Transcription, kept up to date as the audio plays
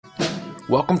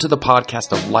Welcome to the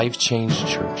podcast of Life Change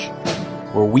Church,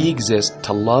 where we exist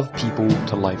to love people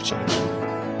to life change.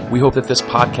 We hope that this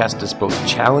podcast is both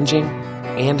challenging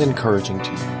and encouraging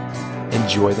to you.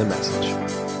 Enjoy the message.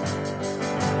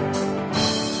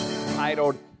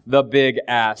 Titled The Big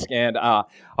Ask. And I'm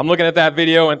looking at that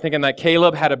video and thinking that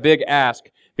Caleb had a big ask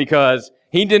because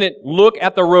he didn't look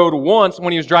at the road once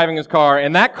when he was driving his car,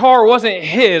 and that car wasn't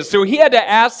his, so he had to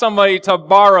ask somebody to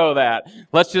borrow that.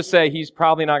 Let's just say he's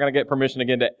probably not going to get permission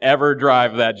again to ever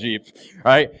drive that Jeep,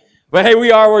 right? But hey,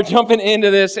 we're jumping into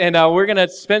this, and we're going to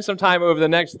spend some time over the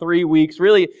next 3 weeks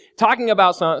really talking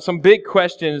about some big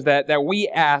questions that we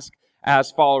ask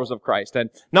as followers of Christ. And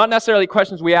not necessarily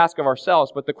questions we ask of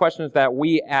ourselves, but the questions that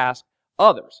we ask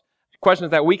others.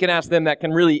 Questions that we can ask them that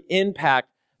can really impact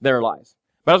their lives.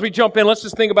 But as we jump in, let's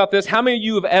just think about this. How many of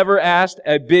you have ever asked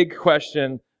a big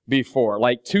question before,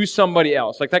 like to somebody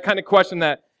else? Like that kind of question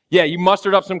that, yeah, you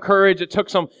mustered up some courage. It took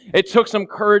some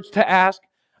courage to ask.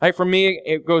 Like for me,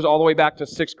 it goes all the way back to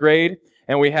 6th grade,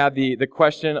 and we had the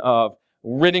question of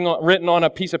written on a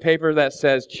piece of paper that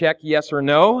says check yes or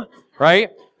no,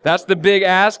 right? That's the big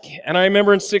ask. And I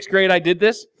remember in 6th grade I did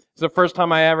this. It's the first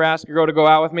time I ever asked a girl to go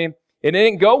out with me. It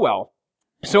didn't go well.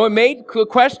 So it made the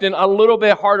question a little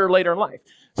bit harder later in life.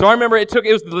 So I remember it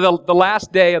was the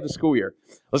last day of the school year.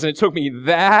 Listen, it took me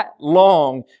that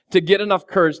long to get enough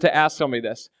courage to ask somebody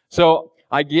this. So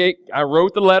I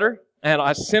wrote the letter and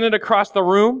I sent it across the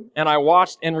room and I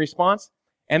watched in response,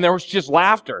 and there was just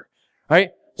laughter,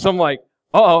 right? So I'm like,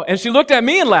 uh-oh. And she looked at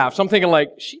me and laughed. So I'm thinking like,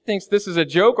 she thinks this is a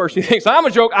joke or she thinks I'm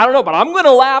a joke. I don't know, but I'm going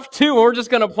to laugh too. We're just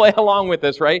going to play along with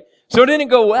this, right? So it didn't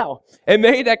go well. It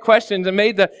made that question, it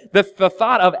made the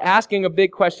thought of asking a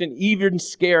big question even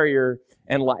scarier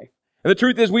in life. And the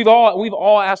truth is we've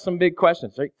all asked some big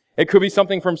questions, right? It could be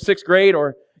something from 6th grade,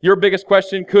 or your biggest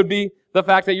question could be the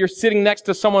fact that you're sitting next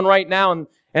to someone right now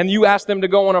and you asked them to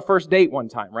go on a first date one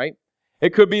time, right?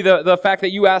 It could be the fact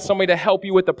that you asked somebody to help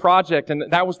you with the project, and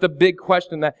that was the big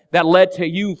question that led to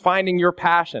you finding your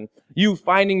passion, you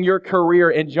finding your career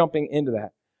and jumping into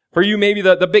that. For you, maybe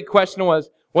the big question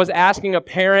was asking a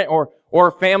parent or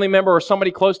a family member or somebody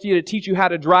close to you to teach you how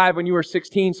to drive when you were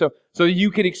 16 so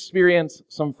you could experience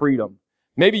some freedom.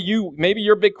 Maybe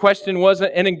your big question was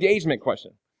an engagement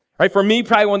question. Right? For me,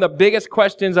 probably one of the biggest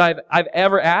questions I've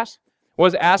ever asked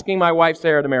was asking my wife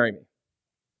Sarah to marry me.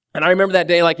 And I remember that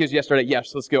day like it was yesterday.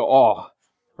 Yes, let's go. Oh,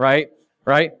 right?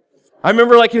 I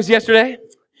remember like it was yesterday.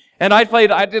 And I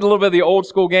did a little bit of the old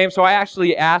school game, so I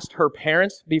actually asked her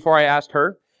parents before I asked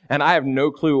her. And I have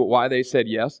no clue why they said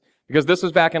yes, because this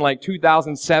was back in like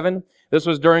 2007. This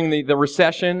was during the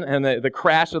recession and the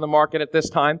crash of the market at this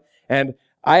time. And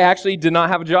I actually did not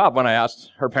have a job when I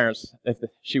asked her parents if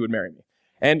she would marry me.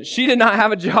 And she did not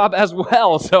have a job as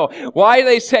well. So why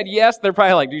they said yes, they're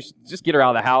probably like, dude, just get her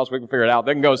out of the house. We can figure it out.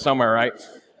 They can go somewhere, right?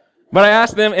 But I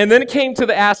asked them, and then it came to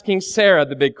the asking Sarah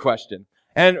the big question.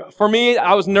 And for me,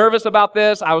 I was nervous about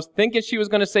this. I was thinking she was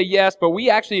going to say yes, but we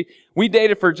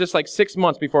dated for just like 6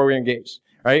 months before we were engaged,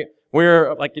 right? We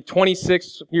were like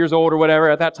 26 years old or whatever.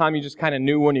 At that time, you just kind of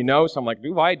knew when you know. So I'm like,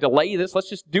 dude, why delay this? Let's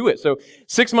just do it. So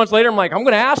 6 months later, I'm like, I'm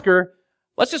going to ask her.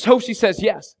 Let's just hope she says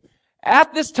yes.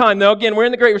 At this time, though, again, we're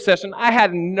in the Great Recession. I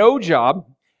had no job.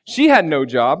 She had no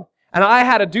job. And I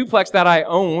had a duplex that I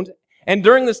owned. And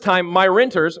during this time, my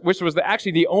renters, which was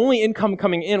actually the only income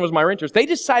coming in was my renters, they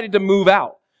decided to move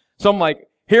out. So I'm like,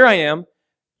 here I am,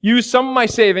 use some of my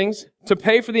savings to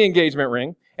pay for the engagement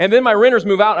ring. And then my renters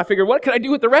move out. And I figured, what could I do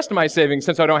with the rest of my savings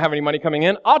since I don't have any money coming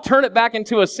in? I'll turn it back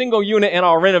into a single unit and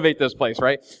I'll renovate this place,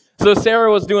 right? So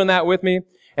Sarah was doing that with me.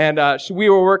 And we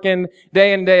were working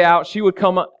day in, day out. She would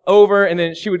come over and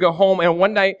then she would go home. And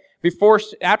one night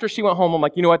after she went home, I'm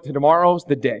like, you know what? Tomorrow's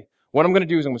the day. What I'm going to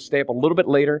do is I'm going to stay up a little bit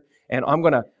later and I'm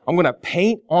going to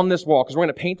paint on this wall, because we're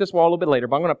going to paint this wall a little bit later,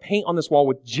 but I'm going to paint on this wall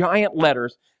with giant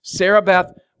letters, Sarah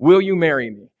Beth, will you marry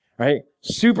me? Right?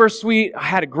 Super sweet. I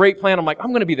had a great plan. I'm like, I'm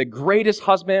going to be the greatest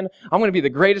husband. I'm going to be the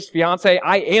greatest fiance.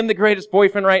 I am the greatest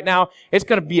boyfriend right now. It's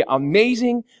going to be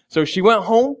amazing. So she went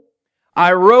home.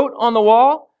 I wrote on the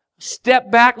wall,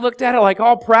 stepped back, looked at it like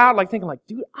all proud, like thinking like,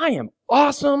 dude, I am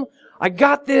awesome. I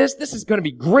got this. This is going to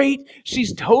be great.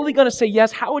 She's totally going to say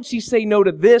yes. How would she say no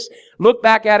to this? Look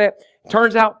back at it.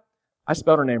 Turns out I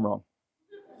spelled her name wrong.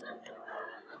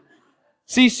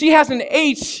 See, she has an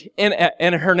H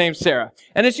in her name, Sarah.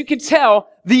 And as you can tell,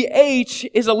 the H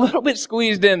is a little bit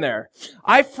squeezed in there.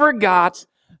 I forgot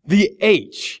the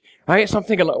H, right? So I'm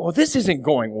thinking, well, this isn't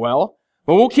going well,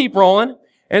 but we'll keep rolling.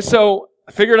 And so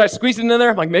I figured I'd squeeze it in there.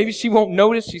 I'm like, maybe she won't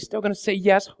notice. She's still going to say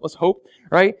yes. Let's hope,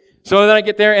 right? So then I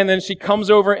get there, and then she comes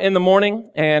over in the morning,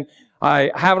 and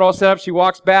I have it all set up. She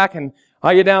walks back, and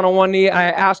I get down on one knee, I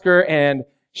ask her, and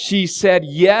she said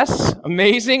yes.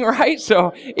 Amazing, right?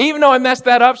 So even though I messed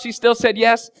that up, she still said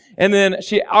yes. And then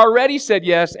she already said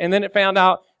yes, and then it found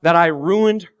out that I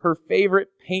ruined her favorite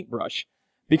paintbrush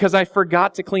because I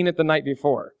forgot to clean it the night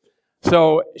before.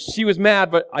 So she was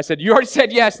mad, but I said, you already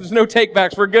said yes. There's no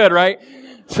takebacks. We're good, right?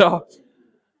 So,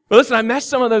 but listen, I messed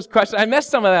some of those questions. I messed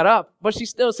some of that up, but she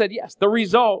still said yes. The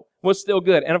result was still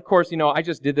good. And of course, I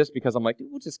just did this because I'm like, dude,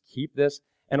 we'll just keep this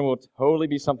and it will totally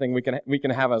be something we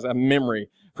can have as a memory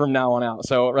from now on out.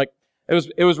 So like,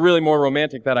 it was really more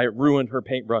romantic that I ruined her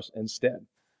paintbrush instead.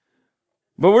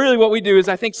 But really what we do is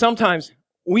I think sometimes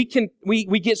we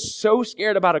get so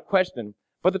scared about a question,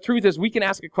 but the truth is we can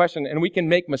ask a question and we can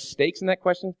make mistakes in that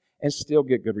question and still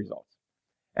get good results.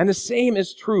 And the same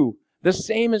is true. The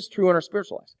same is true in our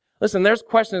spiritual lives. Listen, there's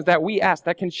questions that we ask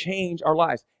that can change our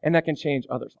lives and that can change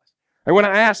others' lives. Right? When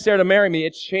I asked Sarah to marry me,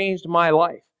 it changed my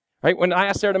life. Right? When I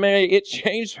asked Sarah to marry me, it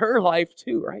changed her life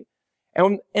too, right?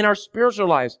 And in our spiritual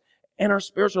lives,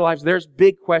 there's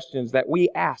big questions that we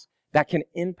ask that can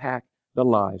impact the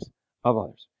lives of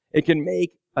others. It can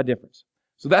make a difference.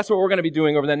 So that's what we're going to be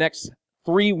doing over the next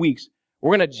 3 weeks.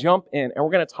 We're going to jump in and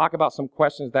we're going to talk about some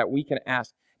questions that we can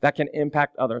ask that can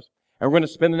impact others. And we're going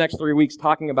to spend the next 3 weeks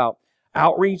talking about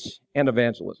outreach and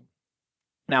evangelism.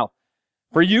 Now,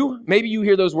 for you, maybe you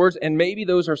hear those words and maybe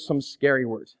those are some scary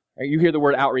words. Right? You hear the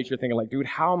word outreach, you're thinking like, dude,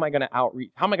 how am I going to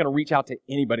outreach? How am I going to reach out to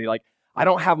anybody? Like, I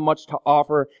don't have much to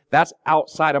offer. That's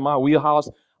outside of my wheelhouse.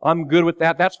 I'm good with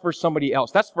that. That's for somebody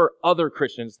else. That's for other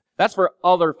Christians. That's for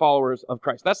other followers of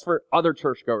Christ. That's for other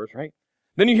churchgoers, right?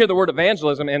 Then you hear the word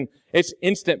evangelism and it's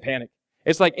instant panic.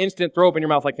 It's like instant throw up in your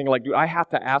mouth, like thinking like, dude, I have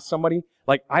to ask somebody.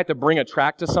 Like, I have to bring a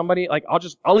tract to somebody. Like,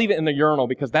 I'll leave it in the urinal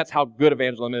because that's how good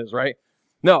evangelism is, right?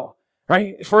 No,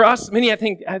 right? For us, I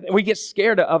think we get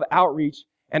scared of outreach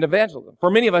and evangelism.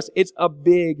 For many of us, it's a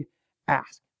big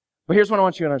ask. But here's what I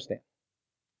want you to understand.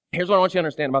 Here's what I want you to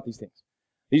understand about these things.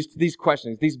 These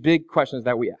questions, these big questions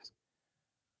that we ask.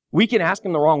 We can ask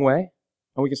them the wrong way,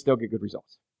 and we can still get good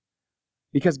results.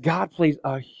 Because God plays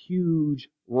a huge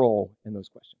role in those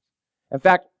questions. In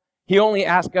fact, He only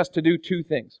asks us to do two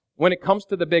things. When it comes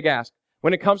to the big ask,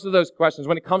 when it comes to those questions,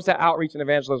 when it comes to outreach and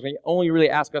evangelism, He only really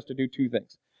asks us to do two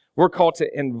things. We're called to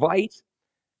invite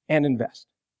and invest.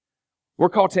 We're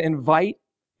called to invite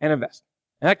and invest.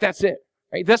 And that's it.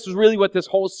 Right? This is really what this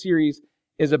whole series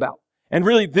is about. And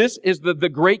really, this is the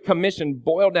Great Commission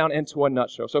boiled down into a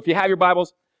nutshell. So if you have your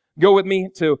Bibles, go with me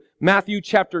to Matthew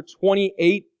chapter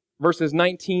 28, verses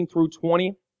 19 through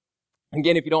 20.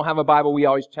 Again, if you don't have a Bible, we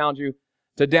always challenge you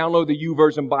to download the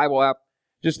YouVersion Bible app.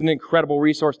 Just an incredible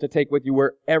resource to take with you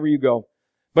wherever you go.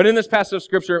 But in this passage of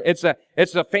Scripture, it's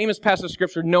a famous passage of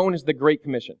Scripture known as the Great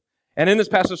Commission. And in this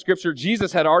passage of Scripture,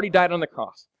 Jesus had already died on the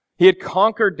cross. He had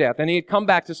conquered death, and He had come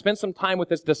back to spend some time with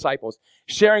His disciples,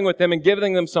 sharing with them and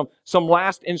giving them some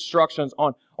last instructions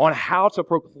on how to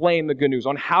proclaim the good news,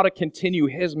 on how to continue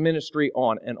His ministry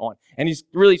on and on. And He's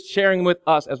really sharing with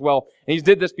us as well. And He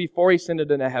did this before He ascended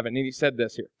into heaven, and He said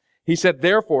this here. He said,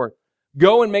 therefore,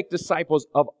 go and make disciples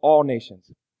of all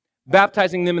nations,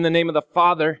 baptizing them in the name of the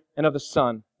Father and of the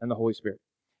Son and the Holy Spirit,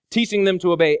 teaching them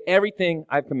to obey everything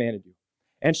I've commanded you.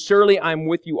 And surely I'm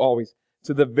with you always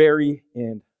to the very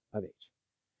end of age.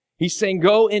 He's saying,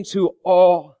 go into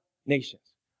all nations.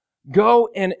 Go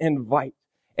and invite.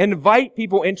 Invite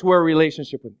people into a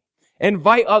relationship with me.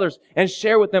 Invite others and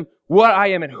share with them what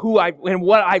I am and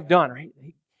what I've done, right?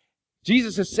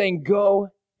 Jesus is saying, go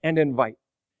and invite.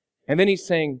 And then He's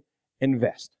saying,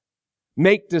 invest.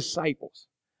 Make disciples.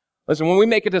 Listen, when we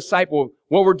make a disciple,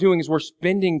 what we're doing is we're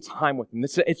spending time with them.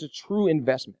 It's a true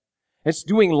investment. It's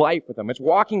doing life with them. It's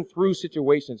walking through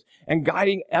situations and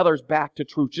guiding others back to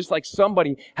truth, just like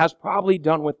somebody has probably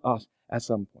done with us at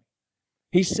some point.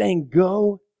 He's saying,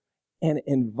 go and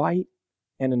invite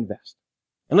and invest.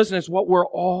 And listen, it's what we're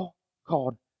all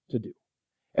called to do.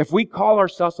 If we call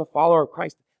ourselves a follower of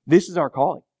Christ, this is our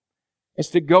calling. It's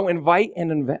to go invite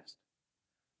and invest.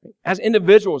 As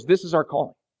individuals, this is our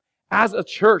calling. As a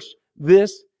church,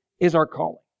 this is our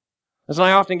calling. Listen,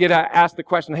 I often get asked the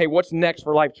question, hey, what's next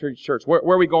for Life Church? Where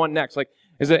are we going next? Like,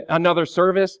 is it another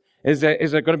service? Is it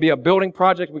going to be a building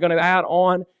project we're going to add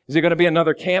on? Is it going to be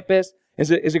another campus?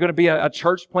 Is it going to be a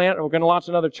church plant? Or we're going to launch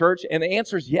another church? And the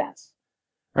answer is yes.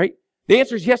 Right? The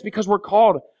answer is yes, because we're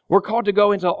called. We're called to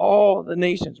go into all the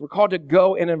nations. We're called to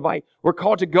go and invite. We're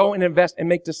called to go and invest and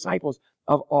make disciples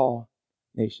of all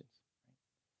nations.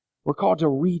 We're called to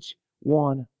reach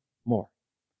one more.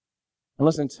 And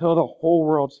listen, until the whole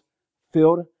world's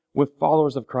filled with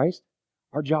followers of Christ,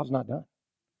 our job's not done.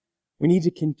 We need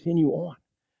to continue on.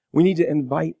 We need to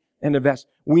invite and invest.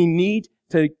 We need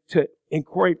to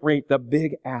incorporate the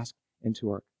big ask into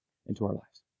our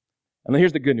lives. And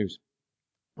here's the good news.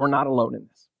 We're not alone in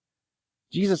this.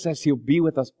 Jesus says he'll be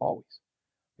with us always.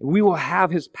 We will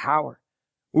have his power.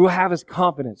 We will have his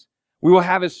confidence. We will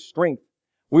have his strength.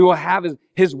 We will have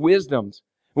his wisdoms.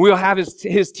 We will have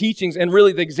his teachings, and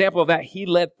really the example of that he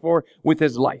led for with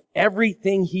his life.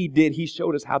 Everything he did, he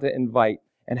showed us how to invite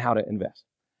and how to invest.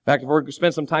 In fact, if we're going to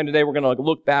spend some time today, we're going to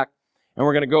look back and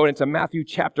we're going to go into Matthew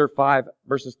chapter 5,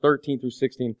 verses 13 through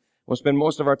 16. We'll spend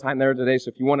most of our time there today, so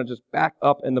if you want to just back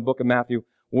up in the book of Matthew,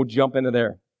 we'll jump into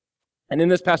there. And in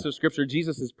this passage of scripture,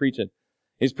 Jesus is preaching.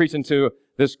 He's preaching to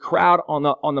this crowd on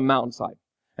the mountainside.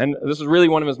 And this is really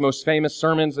one of his most famous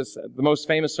sermons. It's the most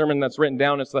famous sermon that's written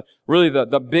down. It's really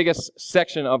the biggest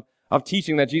section of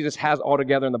teaching that Jesus has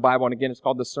altogether in the Bible. And again, it's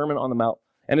called the Sermon on the Mount.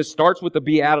 And it starts with the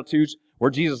Beatitudes, where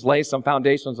Jesus lays some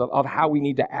foundations of how we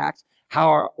need to act,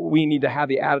 how we need to have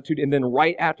the attitude. And then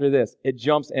right after this, it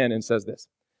jumps in and says this.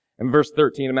 In verse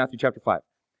 13 of Matthew chapter 5,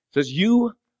 it says,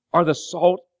 "You are the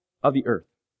salt of the earth.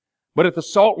 But if the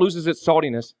salt loses its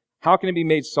saltiness, how can it be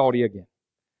made salty again?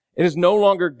 It is no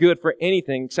longer good for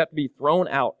anything except to be thrown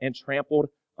out and trampled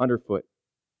underfoot.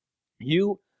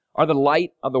 You are the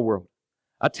light of the world.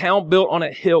 A town built on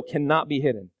a hill cannot be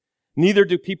hidden. Neither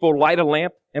do people light a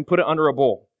lamp and put it under a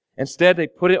bowl. Instead, they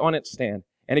put it on its stand,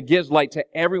 and it gives light to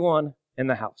everyone in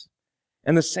the house.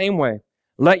 In the same way,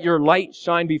 let your light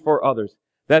shine before others,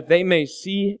 that they may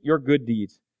see your good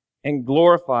deeds and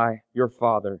glorify your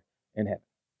Father in heaven."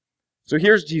 So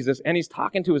here's Jesus, and he's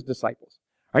talking to his disciples.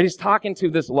 Right? He's talking to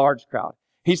this large crowd.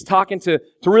 He's talking to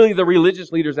really the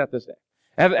religious leaders at this day.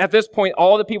 At this point,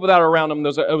 all the people that are around him,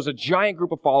 it was a giant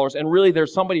group of followers, and really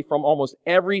there's somebody from almost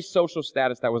every social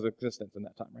status that was in existence in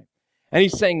that time, right? And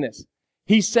he's saying this.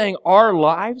 He's saying our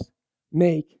lives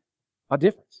make a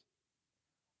difference.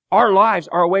 Our lives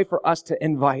are a way for us to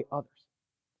invite others.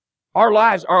 Our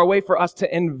lives are a way for us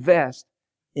to invest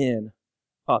in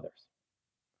others.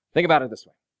 Think about it this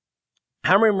way.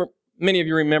 How many of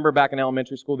you remember back in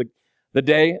elementary school the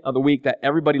day of the week that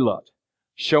everybody loved?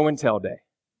 Show and tell day.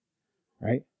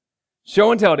 Right?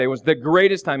 Show and tell day was the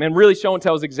greatest time. And really, show and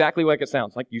tell is exactly like it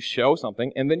sounds. Like you show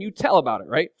something and then you tell about it,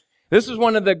 right? This is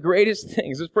one of the greatest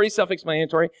things. It's pretty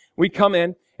self-explanatory. We'd come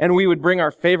in and we would bring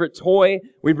our favorite toy.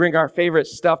 We'd bring our favorite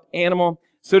stuffed animal.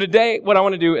 So today, what I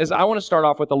want to do is I want to start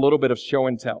off with a little bit of show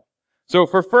and tell. So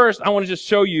for first, I want to just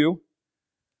show you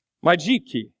my Jeep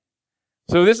key.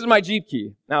 So this is my Jeep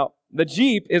key. Now, the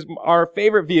Jeep is our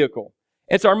favorite vehicle.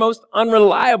 It's our most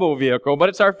unreliable vehicle, but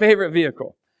it's our favorite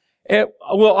vehicle. It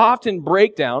will often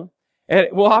break down, and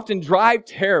it will often drive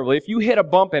terribly. If you hit a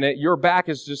bump in it, your back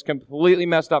is just completely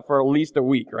messed up for at least a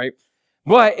week, right?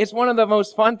 But it's one of the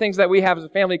most fun things that we have as a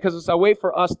family because it's a way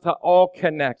for us to all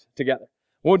connect together.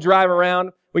 We'll drive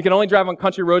around. We can only drive on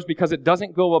country roads because it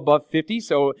doesn't go above 50,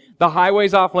 so the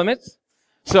highway's off limits.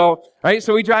 So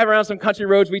we drive around some country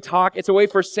roads, we talk. It's a way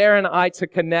for Sarah and I to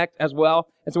connect as well.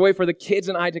 It's a way for the kids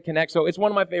and I to connect. So it's one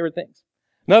of my favorite things.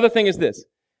 Another thing is this,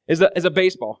 is a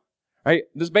baseball, right?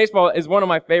 This baseball is one of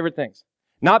my favorite things.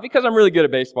 Not because I'm really good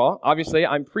at baseball. Obviously,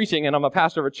 I'm preaching and I'm a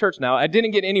pastor of a church now. I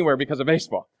didn't get anywhere because of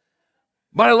baseball.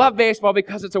 But I love baseball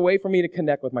because it's a way for me to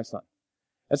connect with my son.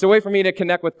 It's a way for me to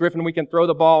connect with Griffin. We can throw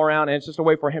the ball around, and it's just a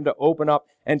way for him to open up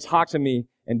and talk to me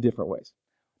in different ways.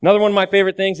 Another one of my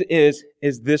favorite things is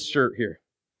this shirt here.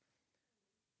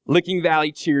 Licking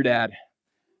Valley Cheer Dad.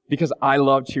 Because I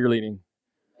love cheerleading.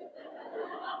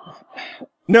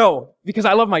 No, because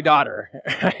I love my daughter,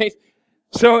 right?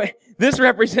 So this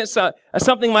represents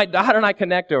something my daughter and I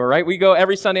connect over, right? We go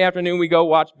every Sunday afternoon, we go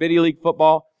watch Biddy League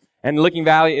football. And Licking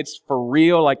Valley, it's for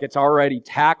real, like it's already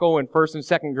tackle in first and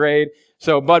second grade.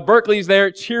 So Bud Berkeley's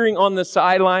there cheering on the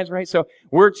sidelines, right? So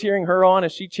we're cheering her on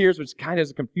as she cheers, which kind of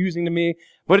is confusing to me.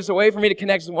 But it's a way for me to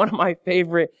connect. It's one of my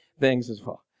favorite things as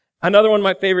well. Another one of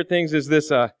my favorite things is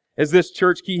this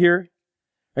church key here.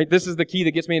 Right? This is the key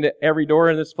that gets me into every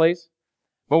door in this place.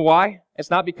 But why?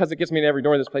 It's not because it gets me into every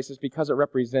door in this place. It's because it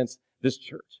represents this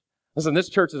church. Listen, this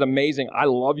church is amazing. I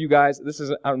love you guys. This is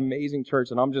an amazing church,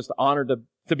 and I'm just honored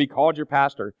to be called your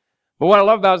pastor. But what I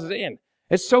love about it is,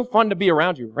 it's so fun to be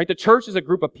around you, right? The church is a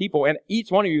group of people, and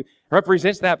each one of you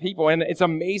represents that people, and it's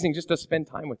amazing just to spend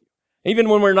time with you. Even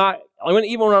when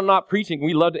I'm not preaching,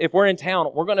 we love to, if we're in town,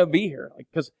 we're going to be here,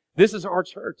 because this is our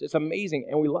church. It's amazing,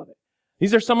 and we love it.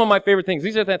 These are some of my favorite things.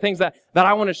 These are the things that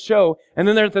I want to show, and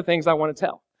then there's the things I want to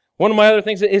tell. One of my other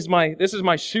things is this is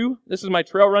my shoe. This is my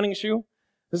trail running shoe.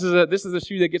 This is a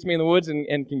shoe that gets me in the woods and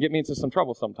can get me into some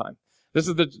trouble sometimes. This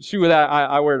is the shoe that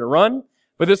I wear to run,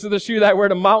 but this is the shoe that I wear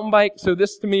to mountain bike. So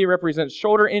this to me represents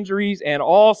shoulder injuries and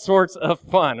all sorts of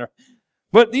fun.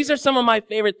 But these are some of my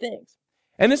favorite things.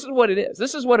 And this is what it is.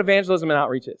 This is what evangelism and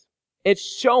outreach is. It's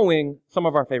showing some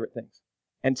of our favorite things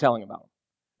and telling about them.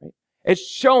 Right? It's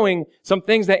showing some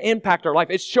things that impact our life.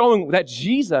 It's showing that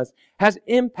Jesus has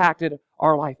impacted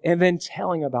our life and then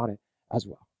telling about it as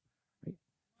well. Right?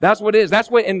 That's what it is. That's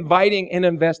what inviting and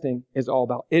investing is all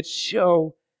about. It's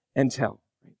show and tell.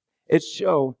 Right? It's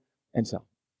show and tell.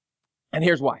 And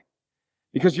here's why.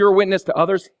 Because your witness to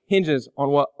others hinges on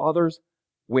what others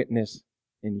witness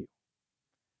in you.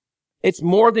 It's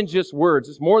more than just words.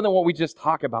 It's more than what we just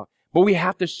talk about. But we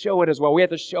have to show it as well. We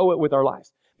have to show it with our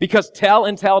lives. Because tell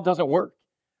and tell doesn't work,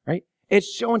 right?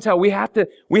 It's show and tell. We have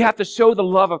to show the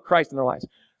love of Christ in our lives.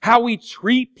 How we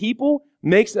treat people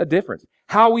makes a difference.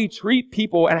 How we treat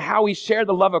people and how we share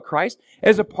the love of Christ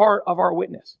is a part of our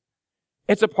witness.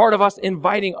 It's a part of us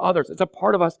inviting others. It's a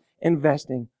part of us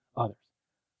investing others.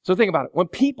 So think about it. When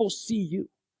people see you,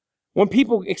 when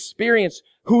people experience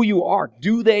who you are,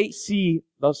 do they see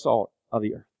the salt of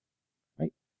the earth?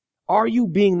 Right? Are you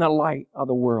being the light of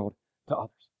the world to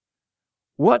others?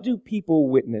 What do people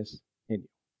witness in you?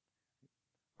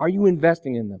 Are you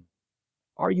investing in them?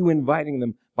 Are you inviting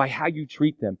them by how you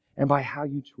treat them and by how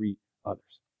you treat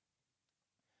others?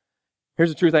 Here's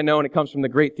the truth I know, and it comes from the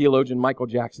great theologian Michael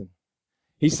Jackson.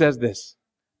 He says this,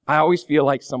 I always feel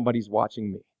like somebody's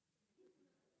watching me.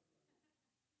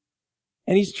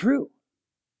 And he's true.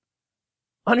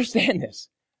 Understand this.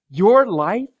 Your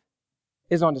life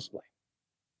is on display.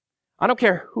 I don't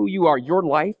care who you are. Your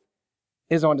life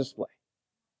is on display.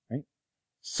 Right?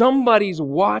 Somebody's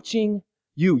watching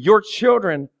you. Your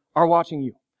children are watching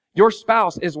you. Your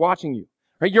spouse is watching you.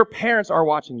 Right? Your parents are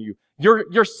watching you.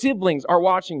 Your siblings are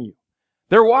watching you.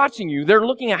 They're watching you. They're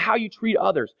looking at how you treat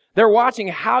others. They're watching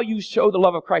how you show the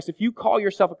love of Christ. If you call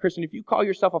yourself a Christian, if you call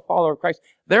yourself a follower of Christ,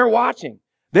 they're watching.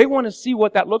 They want to see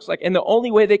what that looks like. And the only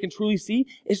way they can truly see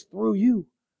is through you.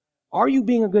 Are you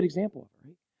being a good example of it?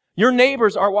 Right? Your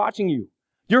neighbors are watching you.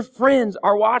 Your friends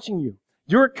are watching you.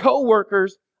 Your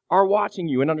coworkers are watching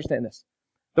you. And understand this.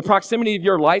 The proximity of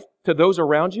your life to those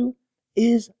around you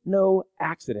is no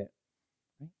accident.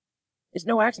 It's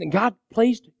no accident. God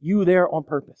placed you there on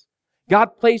purpose.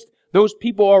 God placed those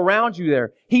people around you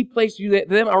there. He placed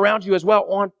them around you as well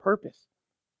on purpose.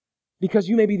 Because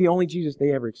you may be the only Jesus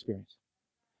they ever experienced.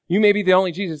 You may be the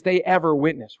only Jesus they ever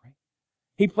witnessed, right?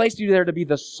 He placed you there to be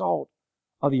the salt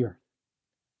of the earth,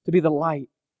 to be the light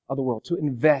of the world, to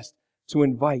invest, to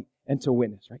invite, and to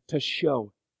witness, right? To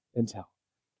show and tell.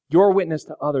 Your witness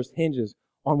to others hinges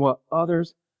on what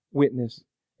others witness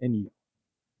in you.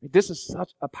 This is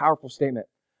such a powerful statement.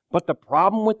 But the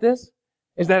problem with this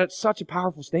is that it's such a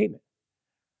powerful statement.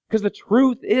 Because the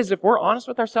truth is, if we're honest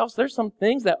with ourselves, there's some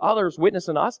things that others witness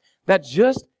in us that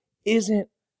just isn't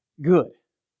good.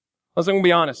 Let's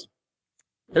be honest.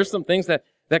 There's some things that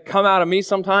come out of me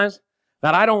sometimes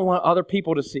that I don't want other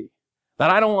people to see, that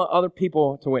I don't want other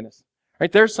people to witness.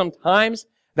 Right? There's some times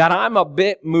that I'm a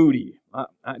bit moody.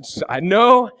 I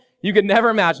know you could never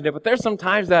imagine it, but there's some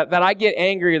times that I get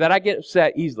angry, that I get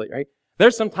upset easily, right?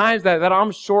 There's some times that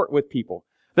I'm short with people.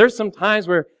 There's some times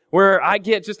where I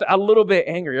get just a little bit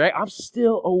angry, right? I'm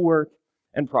still a work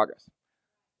in progress.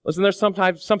 Listen, there's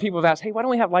sometimes some people have asked, hey, why don't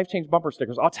we have Life Change bumper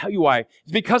stickers? I'll tell you why.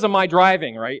 It's because of my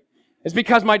driving, right? It's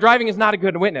because my driving is not a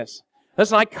good witness.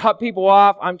 Listen, I cut people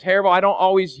off. I'm terrible. I don't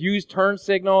always use turn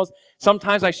signals.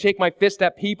 Sometimes I shake my fist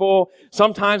at people.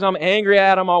 Sometimes I'm angry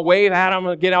at them. I'll wave at them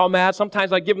and get all mad.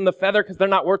 Sometimes I give them the feather because they're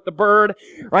not worth the bird,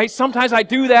 right? Sometimes I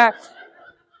do that.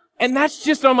 And that's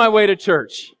just on my way to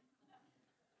church.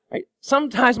 Right?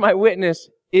 Sometimes my witness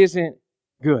isn't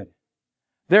good.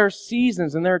 There are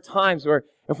seasons and there are times where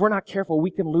if we're not careful,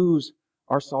 we can lose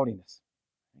our saltiness.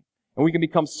 And we can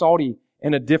become salty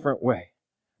in a different way.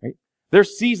 Right?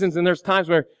 There's seasons and there's times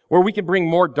where we can bring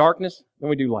more darkness than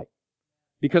we do light.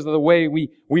 Because of the way we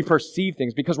perceive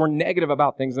things, because we're negative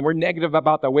about things, and we're negative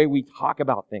about the way we talk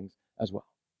about things as well.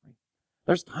 Right?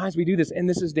 There's times we do this, and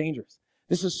this is dangerous.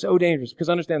 This is so dangerous, because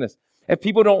understand this. If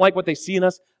people don't like what they see in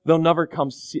us, they'll never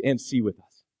come and see with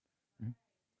us. Right?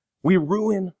 We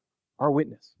ruin our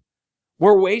witness.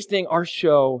 We're wasting our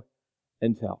show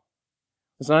and tell.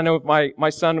 So I know if my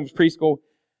son was preschool,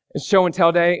 it's show and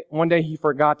tell day. One day he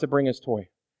forgot to bring his toy.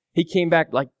 He came back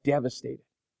like devastated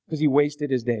because he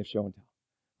wasted his day of show and tell.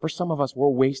 For some of us, we're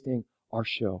wasting our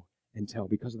show and tell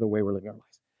because of the way we're living our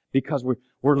lives. Because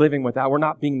we're living we're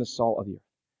not being the salt of the earth.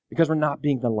 Because we're not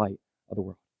being the light of the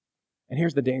world. And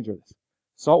here's the danger of this.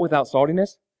 Salt without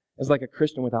saltiness is like a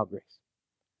Christian without grace.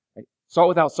 Right? Salt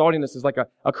without saltiness is like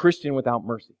a Christian without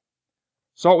mercy.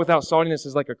 Salt without saltiness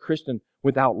is like a Christian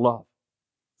without love.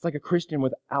 It's like a Christian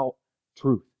without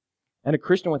truth. And a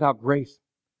Christian without grace.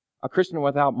 A Christian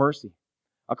without mercy.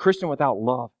 A Christian without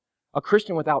love. A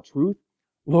Christian without truth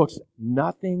looks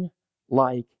nothing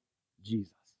like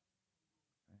Jesus.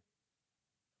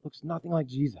 Looks nothing like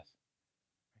Jesus.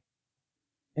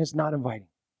 And it's not inviting.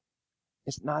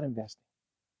 It's not investing.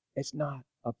 It's not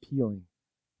appealing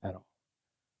at all.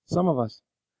 For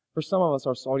some of us,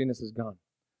 our saltiness is gone.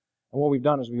 And what we've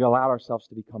done is we've allowed ourselves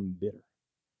to become bitter.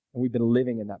 And we've been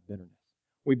living in that bitterness.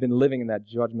 We've been living in that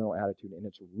judgmental attitude, and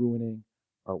it's ruining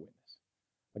our witness.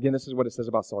 Again, this is what it says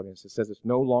about saltiness. It says it's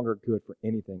no longer good for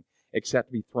anything except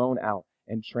to be thrown out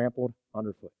and trampled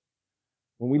underfoot.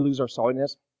 When we lose our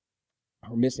saltiness,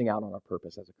 we're missing out on our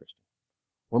purpose as a Christian.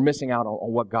 We're missing out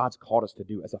on what God's called us to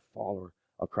do as a follower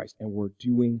of Christ, and we're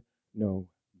doing no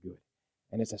good.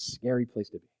 And it's a scary place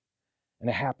to be. And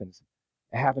it happens.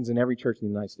 It happens in every church in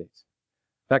the United States.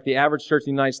 In fact, the average church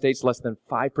in the United States, less than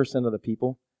 5% of the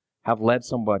people have led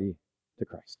somebody to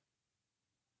Christ.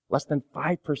 Less than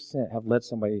 5% have led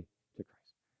somebody to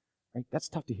Christ. Right? That's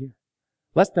tough to hear.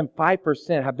 Less than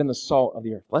 5% have been the salt of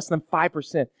the earth. Less than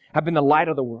 5% have been the light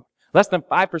of the world. Less than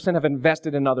 5% have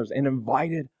invested in others and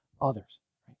invited others.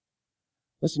 Right?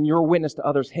 Listen, your witness to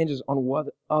others hinges on what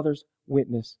others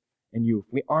witness in you.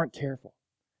 If we aren't careful,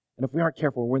 and if we aren't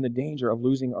careful, we're in the danger of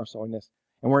losing our saltiness,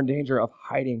 and we're in danger of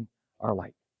hiding our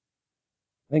light.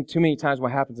 I think too many times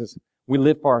what happens is we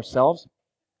live for ourselves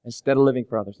instead of living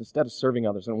for others, instead of serving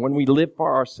others. And when we live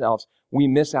for ourselves, we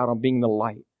miss out on being the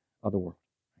light of the world.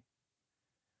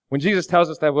 When Jesus tells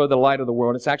us that we're the light of the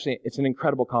world, it's an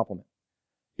incredible compliment.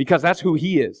 Because that's who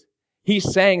He is.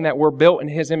 He's saying that we're built in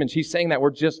His image. He's saying that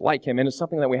we're just like Him. And it's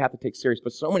something that we have to take serious.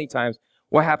 But so many times,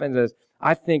 what happens is,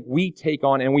 I think we take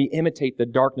on and we imitate the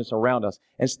darkness around us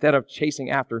instead of chasing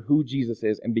after who Jesus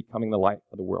is and becoming the light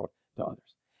of the world to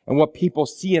others. And what people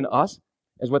see in us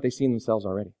is what they see in themselves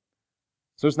already.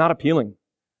 So it's not appealing.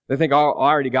 They think, oh, I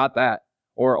already got that.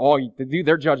 Or, oh,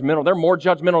 they're judgmental. They're more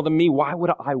judgmental than me. Why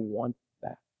would I want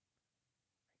that?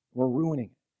 We're ruining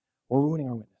it. We're ruining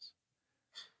our witness.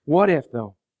 What if,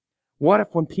 though? What if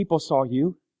when people saw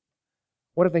you,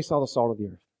 what if they saw the salt of the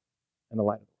earth and the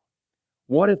light of the world?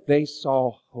 What if they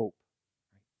saw hope?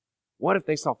 What if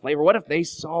they saw flavor? What if they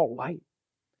saw light?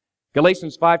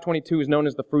 Galatians 5:22 is known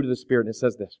as the fruit of the Spirit, and it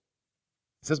says this.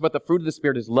 It says, but the fruit of the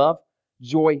Spirit is love,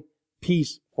 joy,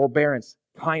 peace, forbearance,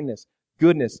 kindness,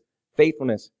 goodness,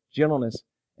 faithfulness, gentleness,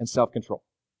 and self-control.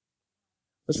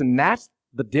 Listen, that's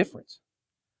the difference.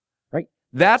 Right?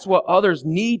 That's what others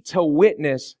need to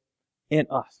witness in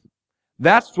us.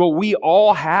 That's what we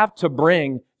all have to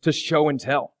bring to show and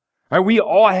tell. Right? We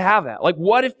all have that. Like,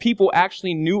 what if people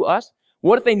actually knew us?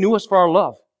 What if they knew us for our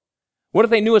love? What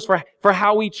if they knew us for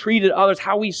how we treated others,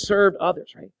 how we served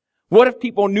others, right? What if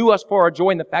people knew us for our joy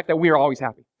and the fact that we are always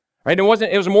happy? Right?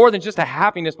 It was more than just a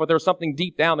happiness, but there was something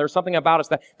deep down. There was something about us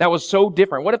that was so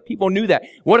different. What if people knew that?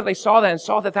 What if they saw that and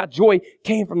saw that joy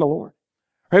came from the Lord?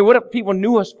 Right? What if people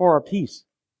knew us for our peace?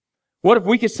 What if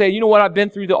we could say, you know what, I've been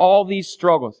through all these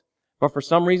struggles, but for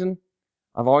some reason,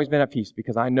 I've always been at peace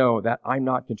because I know that I'm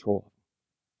not in control.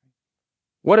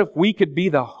 What if we could be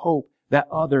the hope that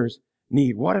others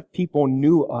need? What if people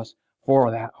knew us for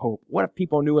that hope? What if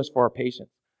people knew us for our patience?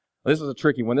 Well, this is a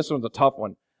tricky one. This one's a tough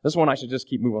one. This one I should just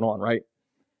keep moving on, right?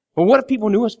 But what if people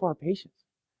knew us for our patience?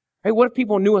 Right? What if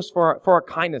people knew us for our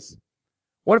kindness?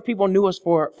 What if people knew us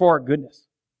for our goodness?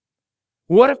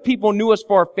 What if people knew us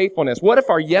for our faithfulness? What if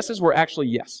our yeses were actually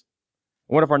yes?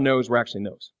 What if our no's were actually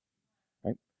no's?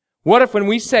 Right? What if when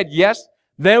we said yes,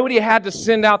 nobody had to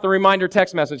send out the reminder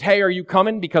text message, hey, are you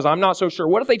coming? Because I'm not so sure.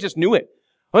 What if they just knew it?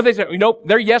 What if they said,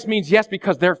 their yes means yes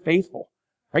because they're faithful?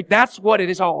 Right? That's what it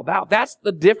is all about. That's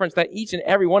the difference that each and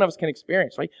every one of us can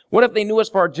experience, right? What if they knew us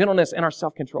for our gentleness and our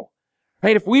self-control?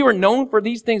 Right? If we were known for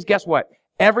these things, guess what?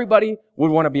 Everybody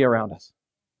would want to be around us.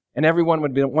 And everyone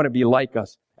would want to be like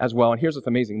us as well. And here's what's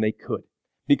amazing. They could.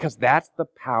 Because that's the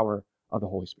power of the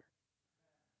Holy Spirit.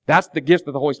 That's the gift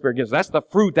that the Holy Spirit gives. That's the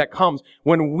fruit that comes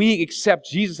when we accept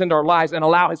Jesus into our lives and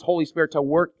allow His Holy Spirit to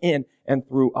work in and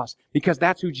through us. Because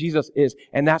that's who Jesus is.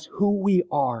 And that's who we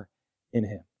are in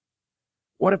Him.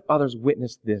 What if others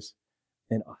witnessed this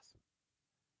in us?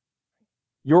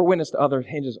 Your witness to others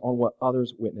hinges on what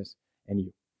others witness in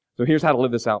you. So here's how to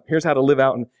live this out. Here's how to live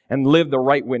out and live the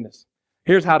right witness.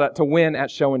 Here's how to win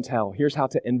at show and tell. Here's how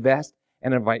to invest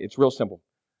and invite. It's real simple.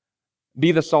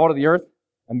 Be the salt of the earth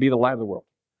and be the light of the world.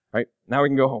 Right? Now we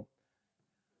can go home.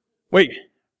 Wait.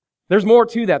 There's more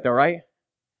to that though, right?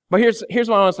 But here's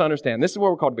what I want us to understand. This is what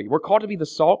we're called to be. We're called to be the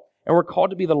salt and we're called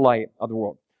to be the light of the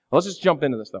world. Well, let's just jump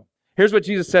into this though. Here's what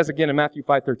Jesus says again in Matthew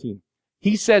 5:13.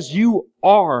 He says, you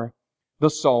are the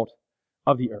salt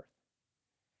of the earth.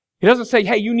 He doesn't say,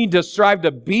 hey, you need to strive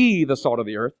to be the salt of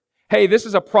the earth. hey, this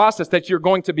is a process that you're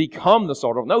going to become the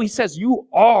salt of. No, he says you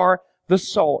are the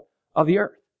salt of the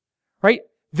earth, right?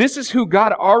 This is who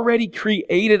God already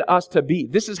created us to be.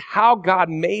 This is how God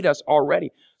made us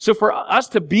already. So for us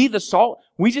to be the salt,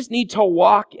 we just need to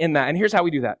walk in that. And here's how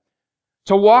we do that.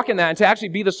 To walk in that and to actually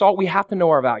be the salt, we have to know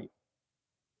our value.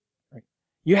 Right?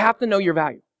 You have to know your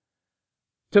value.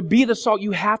 To be the salt,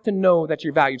 you have to know that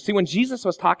you're valued. See, when Jesus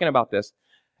was talking about this,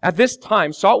 at this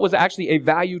time, salt was actually a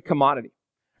valued commodity.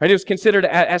 Right? It was considered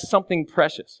as something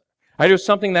precious. Right? It was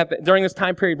something that during this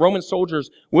time period, Roman soldiers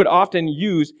would often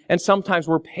use and sometimes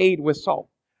were paid with salt.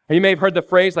 And you may have heard the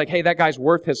phrase like, hey, that guy's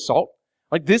worth his salt.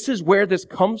 Like this is where this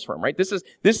comes from, right? This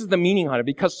is the meaning on it,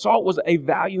 because salt was a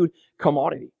valued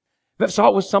commodity. That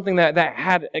salt was something that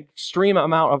had extreme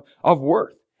amount of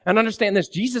worth. And understand this,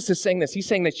 Jesus is saying this. He's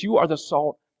saying that you are the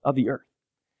salt of the earth.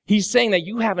 He's saying that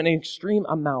you have an extreme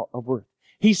amount of worth.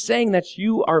 He's saying that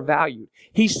you are valued.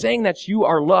 He's saying that you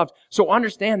are loved. So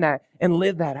understand that and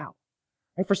live that out.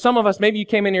 And for some of us, maybe you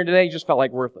came in here today, you just felt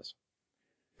like worthless.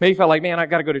 Maybe you felt like, man, I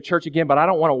got to go to church again, but I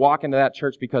don't want to walk into that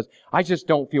church because I just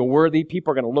don't feel worthy.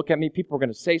 People are going to look at me. People are going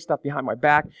to say stuff behind my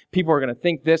back. People are going to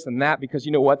think this and that because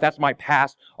you know what? That's my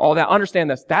past. All that.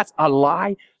 Understand this. That's a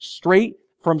lie straight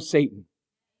from Satan.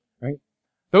 Right?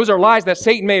 Those are lies that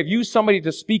Satan may have used somebody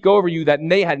to speak over you that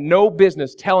they had no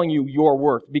business telling you your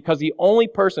worth, because the only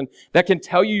person that can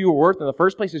tell you your worth in the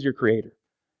first place is your Creator.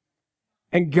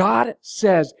 And God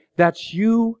says that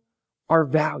you are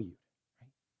valued.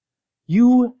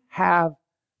 You have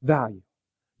value.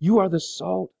 You are the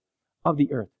salt of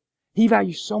the earth. He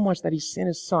values so much that He sent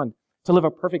His Son to live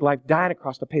a perfect life, die on a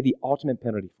cross to pay the ultimate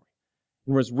penalty for you,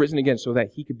 and was risen again so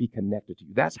that He could be connected to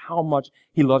you. That's how much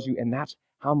He loves you, and that's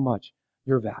how much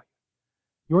you're valued.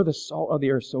 You're the salt of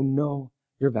the earth, so know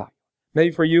your value.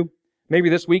 Maybe for you, maybe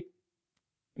this week,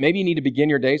 maybe you need to begin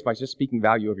your days by just speaking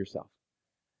value of yourself.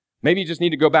 Maybe you just need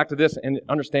to go back to this and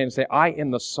understand and say, I am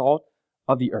the salt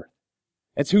of the earth.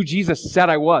 It's who Jesus said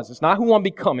I was. It's not who I'm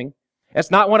becoming.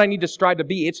 It's not what I need to strive to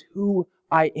be. It's who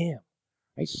I am.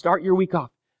 Right? Start your week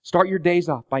off. Start your days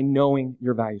off by knowing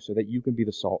your value so that you can be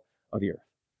the salt of the earth.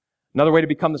 Another way to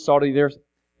become the salt of the earth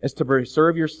is to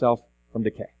preserve yourself from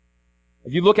decay.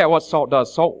 If you look at what salt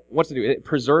does, salt, what's it do? It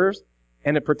preserves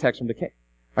and it protects from decay.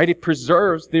 Right? It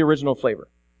preserves the original flavor.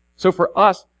 So for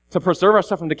us to preserve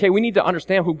ourselves from decay, we need to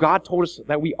understand who God told us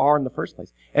that we are in the first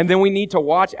place. And then we need to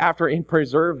watch after and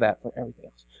preserve that from everything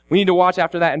else. We need to watch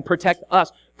after that and protect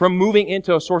us from moving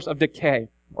into a source of decay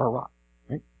or rot.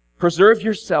 Right? Preserve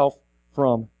yourself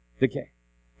from decay.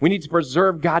 We need to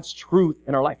preserve God's truth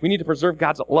in our life. We need to preserve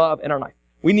God's love in our life.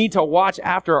 We need to watch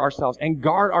after ourselves and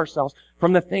guard ourselves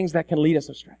from the things that can lead us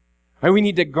astray. Right? We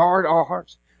need to guard our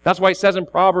hearts. That's why it says in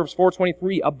Proverbs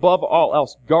 4:23, above all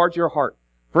else, guard your heart,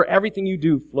 for everything you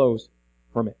do flows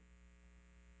from it.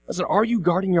 Listen, are you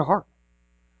guarding your heart?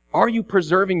 Are you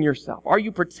preserving yourself? Are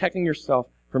you protecting yourself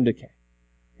from decay?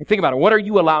 And think about it. What are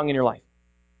you allowing in your life?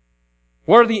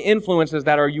 What are the influences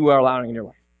that you are allowing in your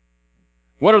life?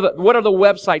 What are the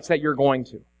websites that you're going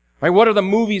to? Right? What are the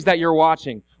movies that you're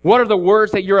watching? What are the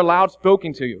words that you're allowed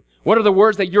spoken to you? What are the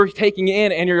words that you're taking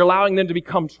in and you're allowing them to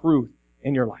become truth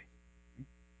in your life?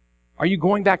 Are you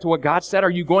going back to what God said? Are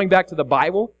you going back to the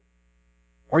Bible?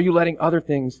 Or are you letting other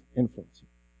things influence you?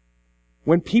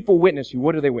 When people witness you,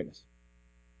 what do they witness?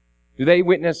 Do they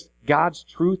witness God's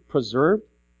truth preserved?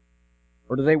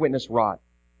 Or do they witness rot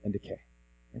and decay?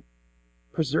 Right?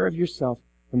 Preserve yourself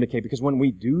from decay, because when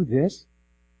we do this,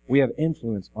 we have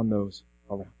influence on those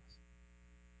around us.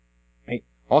 Right?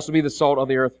 Also be the salt of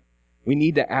the earth. We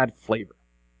need to add flavor.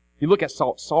 If you look at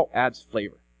salt, salt adds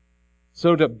flavor.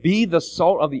 So to be the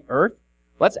salt of the earth,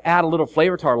 let's add a little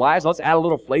flavor to our lives. Let's add a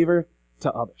little flavor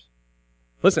to others.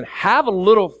 Listen, have a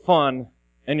little fun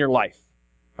in your life,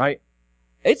 right?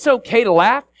 It's okay to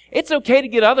laugh. It's okay to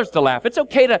get others to laugh. It's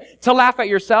okay to laugh at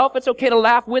yourself. It's okay to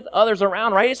laugh with others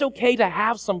around, right? It's okay to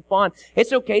have some fun.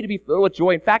 It's okay to be filled with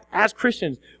joy. In fact, as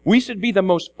Christians, we should be the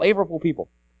most flavorful people.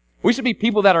 We should be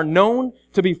people that are known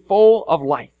to be full of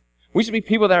life. We should be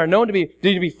people that are known to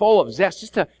be full of zest,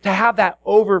 just to have that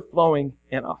overflowing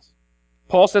in us.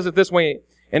 Paul says it this way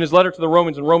in his letter to the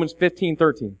Romans in Romans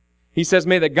 15:13. He says,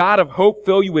 may the God of hope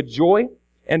fill you with joy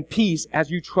and peace as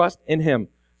you trust in Him,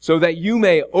 so that you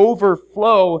may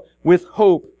overflow with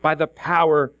hope by the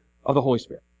power of the Holy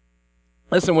Spirit.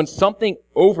 Listen, when something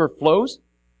overflows,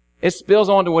 it spills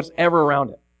onto whatever around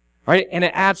it, right? And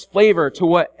it adds flavor to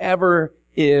whatever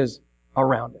is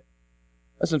around it.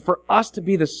 Listen, for us to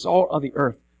be the salt of the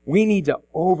earth, we need to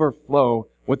overflow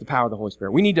with the power of the Holy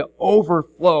Spirit. We need to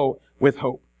overflow with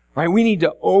hope, right? We need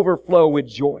to overflow with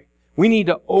joy. We need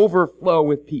to overflow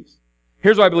with peace.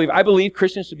 Here's what I believe. I believe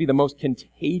Christians should be the most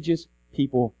contagious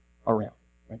people around.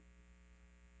 Right?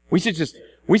 We should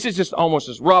just almost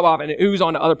just rub off and ooze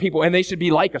onto other people, and they should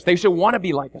be like us. They should want to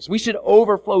be like us. We should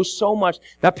overflow so much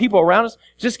that people around us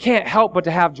just can't help but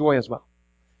to have joy as well.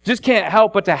 Just can't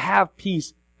help but to have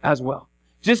peace as well.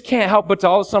 Just can't help but to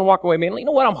all of a sudden walk away, man, you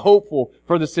know what? I'm hopeful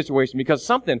for this situation because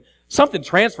something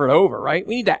transferred over, right?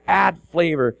 We need to add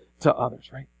flavor to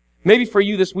others, right? Maybe for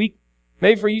you this week,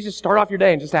 maybe for you just start off your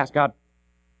day and just ask God,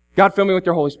 fill me with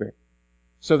your Holy Spirit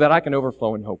so that I can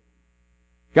overflow in hope.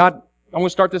 God, I want to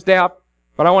start this day off,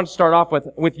 but I want to start off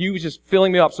with you just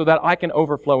filling me up so that I can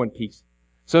overflow in peace,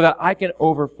 so that I can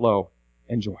overflow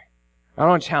in joy. I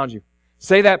want to challenge you.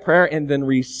 Say that prayer and then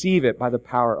receive it by the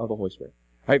power of the Holy Spirit.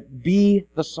 Right? Be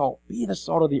the salt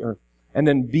of the earth, and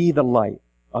then be the light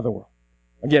of the world.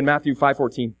 Again, Matthew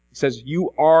 5:14 says,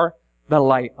 you are the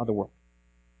light of the world.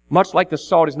 Much like the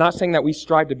salt is not saying that we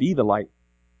strive to be the light.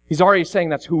 He's already saying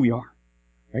that's who we are.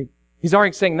 Right? He's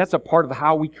already saying that's a part of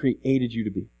how we created you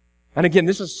to be. And again,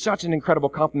 this is such an incredible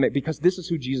compliment because this is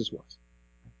who Jesus was.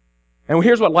 And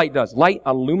here's what light does. Light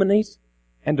illuminates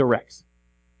and directs,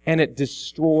 and it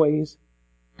destroys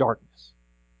darkness.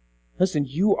 Listen,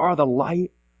 you are the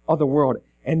light of the world,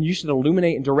 and you should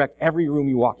illuminate and direct every room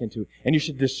you walk into, and you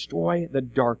should destroy the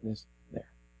darkness there.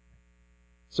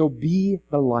 So be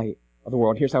the light of the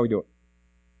world. Here's how we do it.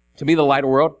 To be the light of the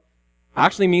world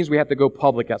actually means we have to go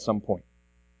public at some point.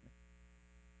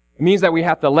 It means that we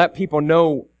have to let people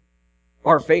know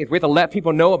our faith. We have to let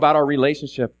people know about our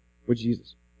relationship with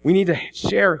Jesus. We need to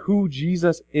share who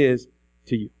Jesus is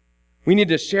to you. We need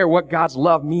to share what God's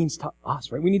love means to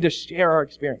us, right? We need to share our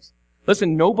experience.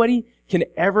 Listen, nobody can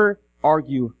ever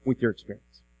argue with your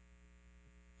experience.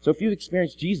 So if you've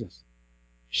experienced Jesus,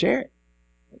 share it.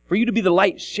 For you to be the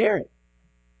light, share it.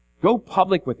 Go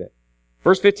public with it.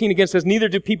 Verse 15 again says, neither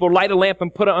do people light a lamp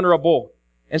and put it under a bowl.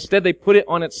 Instead, they put it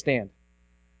on its stand.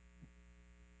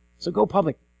 So go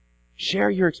public. Share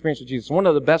your experience with Jesus. One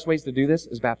of the best ways to do this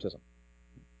is baptism.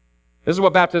 This is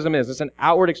what baptism is. It's an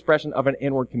outward expression of an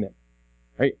inward commitment.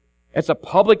 Right? It's a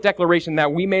public declaration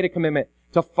that we made a commitment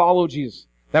to follow Jesus.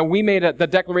 That we made the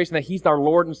declaration that He's our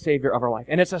Lord and Savior of our life.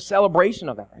 And it's a celebration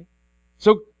of that, right?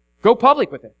 So go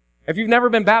public with it. If you've never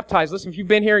been baptized, listen, if you've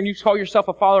been here and you call yourself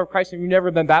a follower of Christ and you've never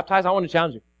been baptized, I want to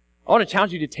challenge you. I want to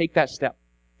challenge you to take that step.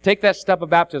 Take that step of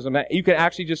baptism. You can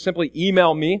actually just simply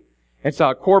email me. It's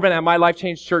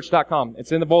Corbin@mylifechangechurch.com.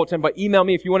 It's in the bulletin, but email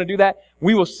me if you want to do that.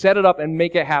 We will set it up and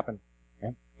make it happen.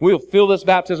 Okay? We'll fill this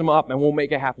baptism up and we'll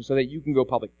make it happen so that you can go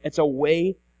public. It's a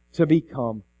way to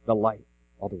become the light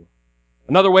of the world.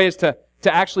 Another way is to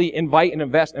actually invite and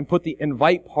invest and put the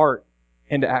invite part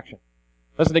into action.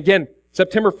 Listen, again,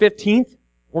 September 15th,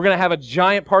 we're going to have a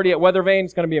giant party at Weather Vane.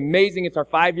 It's going to be amazing. It's our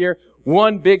 5-year,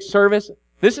 one big service.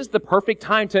 This is the perfect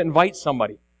time to invite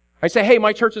somebody. I say, hey,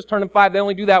 my church is turning 5. They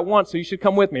only do that once, so you should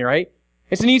come with me, right?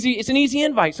 It's an easy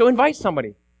invite. So invite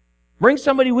somebody. Bring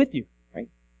somebody with you, right?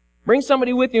 Bring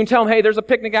somebody with you and tell them, hey, there's a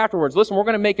picnic afterwards. Listen, we're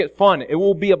going to make it fun. It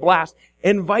will be a blast.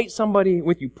 Invite somebody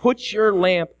with you. Put your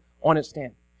lamp on its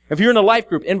stand. If you're in a life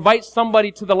group, invite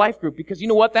somebody to the life group because you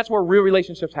know what? That's where real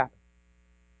relationships happen.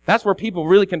 That's where people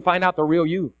really can find out the real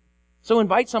you. So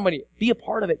invite somebody. Be a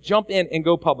part of it. Jump in and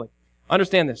go public.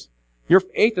 Understand this. Your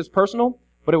faith is personal,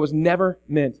 but it was never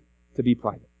meant to be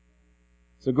private.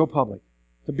 So go public.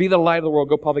 To be the light of the world,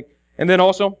 go public. And then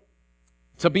also,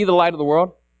 to be the light of the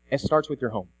world, it starts with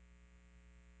your home.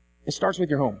 It starts with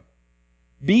your home.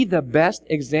 Be the best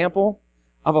example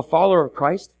of a follower of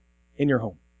Christ in your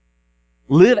home.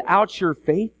 Live out your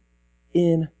faith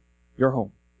in your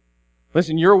home.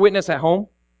 Listen, your witness at home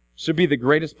should be the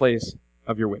greatest place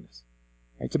of your witness.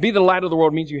 Right? To be the light of the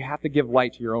world means you have to give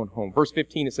light to your own home. Verse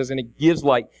 15, it says, and it gives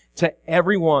light to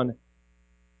everyone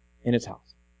in its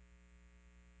house.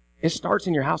 It starts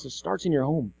in your house. It starts in your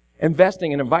home.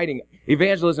 Investing and inviting,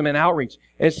 evangelism and outreach.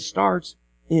 It starts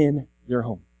in your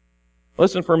home.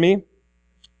 Listen, for me,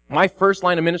 my first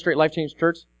line of ministry at Life Change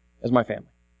Church is my family.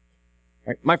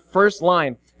 Right? My first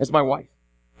line is my wife.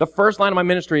 The first line of my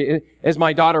ministry is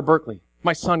my daughter, Berkeley,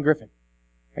 my son, Griffin.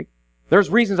 Right?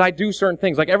 There's reasons I do certain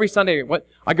things. Like every Sunday,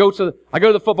 I go to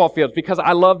the football fields because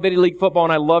I love Biddy League football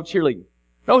and I love cheerleading.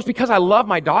 No, it's because I love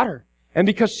my daughter and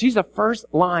because she's the first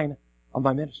line of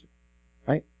my ministry.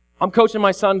 Right? I'm coaching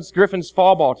my son's Griffin's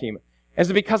fall ball team. Is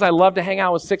it because I love to hang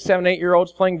out with 6, 7,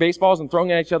 8-year-olds playing baseballs and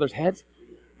throwing at each other's heads?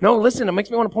 No, listen, it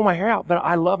makes me want to pull my hair out, but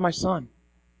I love my son.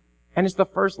 And it's the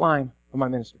first line of my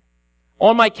ministry.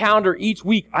 On my calendar each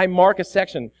week, I mark a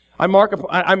section. I mark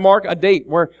a date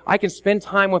where I can spend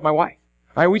time with my wife.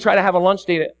 All right, we try to have a lunch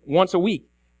date once a week.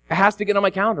 It has to get on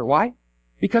my calendar. Why?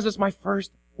 Because it's my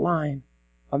first line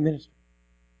of ministry.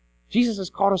 Jesus has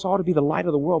called us all to be the light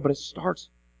of the world, but it starts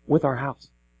with our house.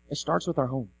 It starts with our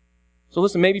home. So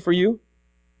listen, maybe for you,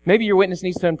 maybe your witness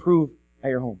needs to improve at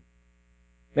your home.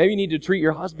 Maybe you need to treat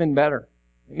your husband better.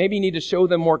 Maybe you need to show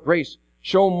them more grace,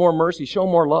 show them more mercy, show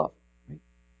them more love.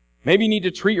 Maybe you need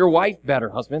to treat your wife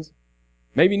better, husbands.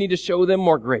 Maybe you need to show them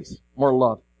more grace, more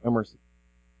love, and mercy.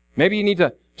 Maybe you need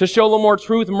to show a little more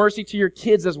truth and mercy to your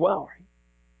kids as well. Right?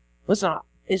 Listen,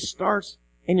 it starts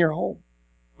in your home.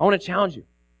 I want to challenge you.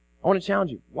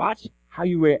 Watch how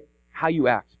you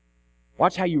act.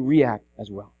 Watch how you react as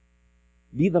well.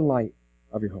 Be the light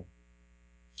of your home.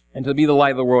 And to be the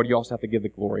light of the world, you also have to give the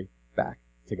glory back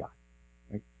to God.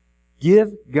 Right?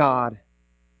 Give God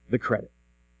the credit.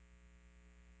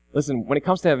 Listen, when it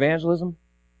comes to evangelism,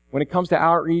 when it comes to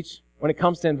outreach, when it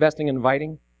comes to investing and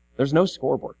inviting, there's no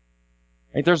scoreboard.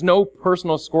 Right? There's no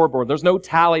personal scoreboard. There's no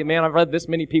tally. Man, I've led this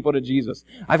many people to Jesus.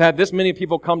 I've had this many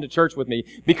people come to church with me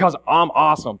because I'm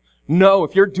awesome. No,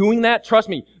 if you're doing that, trust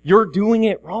me, you're doing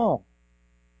it wrong.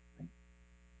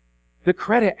 The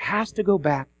credit has to go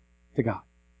back to God.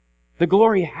 The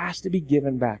glory has to be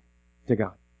given back to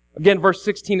God. Again, verse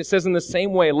 16, it says, in the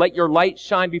same way, let your light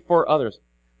shine before others,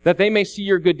 that they may see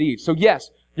your good deeds. So yes,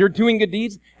 you're doing good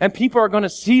deeds, and people are going to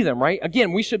see them, right?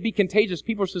 Again, we should be contagious.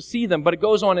 People should see them. But it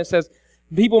goes on and says,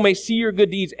 people may see your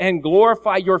good deeds and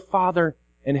glorify your Father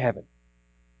in heaven.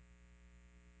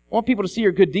 I want people to see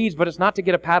your good deeds, but it's not to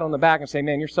get a pat on the back and say,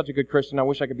 man, you're such a good Christian. I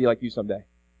wish I could be like you someday.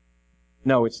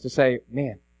 No, it's to say,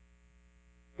 man,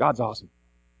 God's awesome.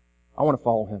 I want to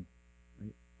follow Him.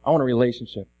 Right? I want a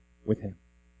relationship with Him.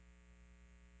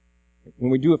 When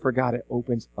we do it for God, it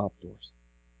opens up doors.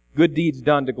 Good deeds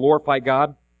done to glorify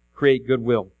God create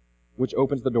goodwill, which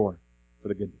opens the door for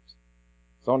the good news.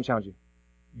 So I want to challenge you.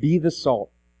 Be the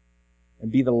salt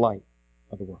and be the light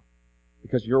of the world.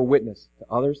 Because your witness to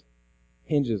others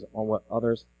hinges on what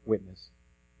others witness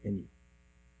in you.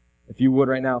 If you would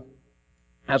right now,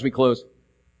 as we close,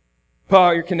 pull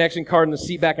out your connection card in the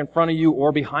seat back in front of you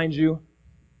or behind you.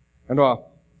 And what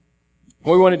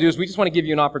we want to do is we just want to give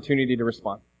you an opportunity to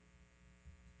respond.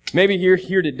 Maybe you're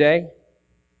here today,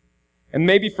 and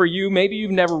maybe for you, maybe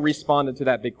you've never responded to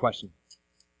that big question.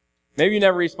 Maybe you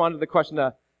never responded to the question,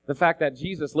 the fact that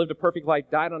Jesus lived a perfect life,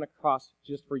 died on a cross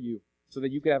just for you, so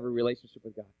that you could have a relationship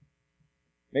with God.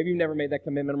 Maybe you never made that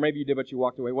commitment, or maybe you did, but you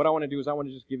walked away. What I want to do is I want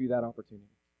to just give you that opportunity.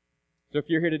 So if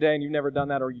you're here today and you've never done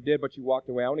that, or you did, but you walked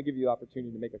away, I want to give you the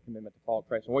opportunity to make a commitment to follow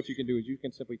Christ. And what you can do is you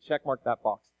can simply check mark that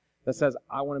box that says,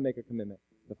 I want to make a commitment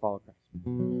to follow Christ.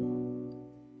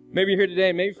 Maybe you're here today,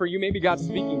 and maybe for you, maybe God's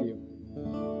speaking to you.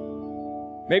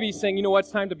 Maybe He's saying, you know what,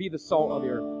 it's time to be the salt of the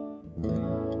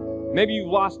earth. Maybe you've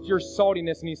lost your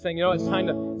saltiness, and He's saying, you know, it's time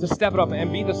to step it up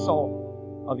and be the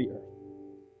salt of the earth.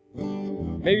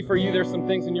 Maybe for you, there's some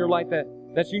things in your life that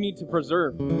you need to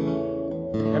preserve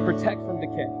and protect from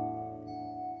decay.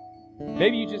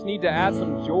 Maybe you just need to add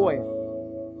some joy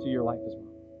to your life as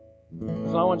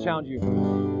well. So I want to challenge you.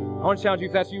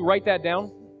 If that's you, write that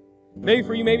down. Maybe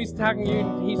for you, maybe He's telling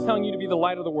you to be the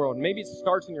light of the world. Maybe it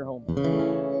starts in your home.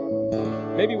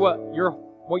 Maybe what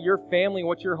your family,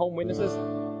 what your home witnesses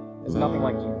is nothing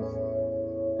like Jesus.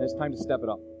 And it's time to step it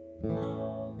up.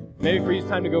 Maybe for you, it's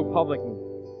time to go public and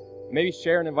maybe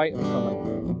share and invite somebody.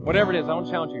 Whatever it is, I want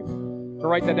to challenge you to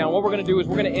write that down. What we're going to do is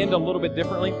we're going to end a little bit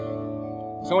differently.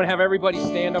 So I want to have everybody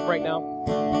stand up right now.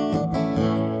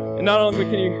 And not only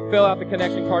can you fill out the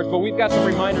connection cards, but we've got some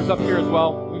reminders up here as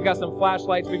well. We've got some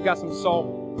flashlights. We've got some salt.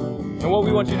 And what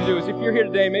we want you to do is if you're here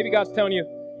today, maybe God's telling you,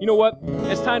 you know what?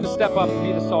 It's time to step up and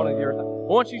be the salt of the earth. I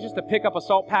want you just to pick up a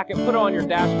salt packet, put it on your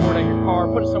dashboard at your car,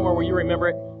 put it somewhere where you remember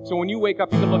it. So when you wake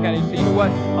up, you can look at it and say, you know what?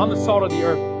 I'm the salt of the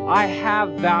earth. I have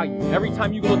value. Every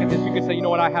time you look at this, you can say, you know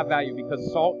what? I have value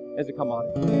because salt is a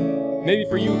commodity. Maybe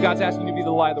for you, God's asking you to be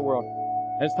the light of the world.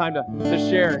 And it's time to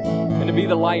share and to be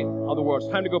the light of the world.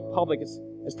 It's time to go public. It's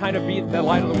time to be the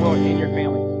light of the world in your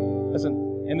family.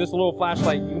 Listen, in this little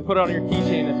flashlight, you can put it on your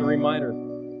keychain as a reminder.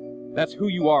 That's who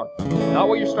you are. Not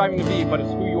what you're striving to be, but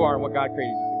it's who you are and what God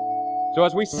created you to be. So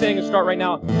as we sing and start right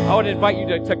now, I would invite you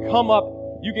to come up.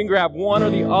 You can grab one or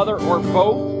the other or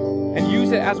both and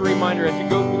use it as a reminder as you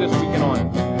go through this weekend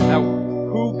on now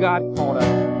who God called us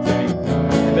to be.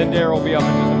 And then Darryl will be up in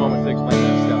just a moment to explain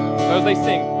the steps. So as they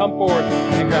sing, come forward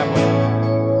and grab one.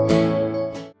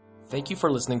 Thank you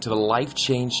for listening to the Life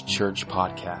Change Church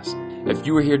podcast. If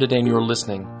you were here today and you were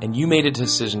listening and you made a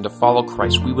decision to follow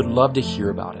Christ, we would love to hear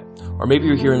about it. Or maybe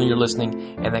you're here and you're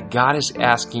listening and that God is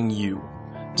asking you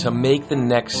to make the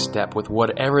next step with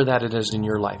whatever that it is in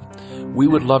your life. We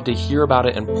would love to hear about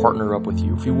it and partner up with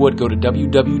you. If you would, go to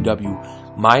www.lifechange.church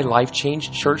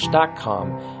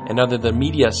mylifechangechurch.com, and under the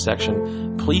media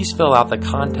section, please fill out the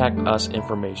contact us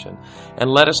information and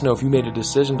let us know if you made a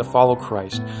decision to follow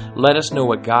Christ. Let us know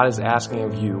what God is asking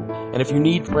of you. And if you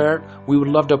need prayer, we would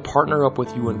love to partner up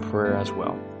with you in prayer as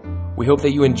well. We hope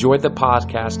that you enjoyed the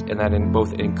podcast and that it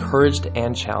both encouraged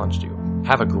and challenged you.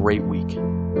 Have a great week.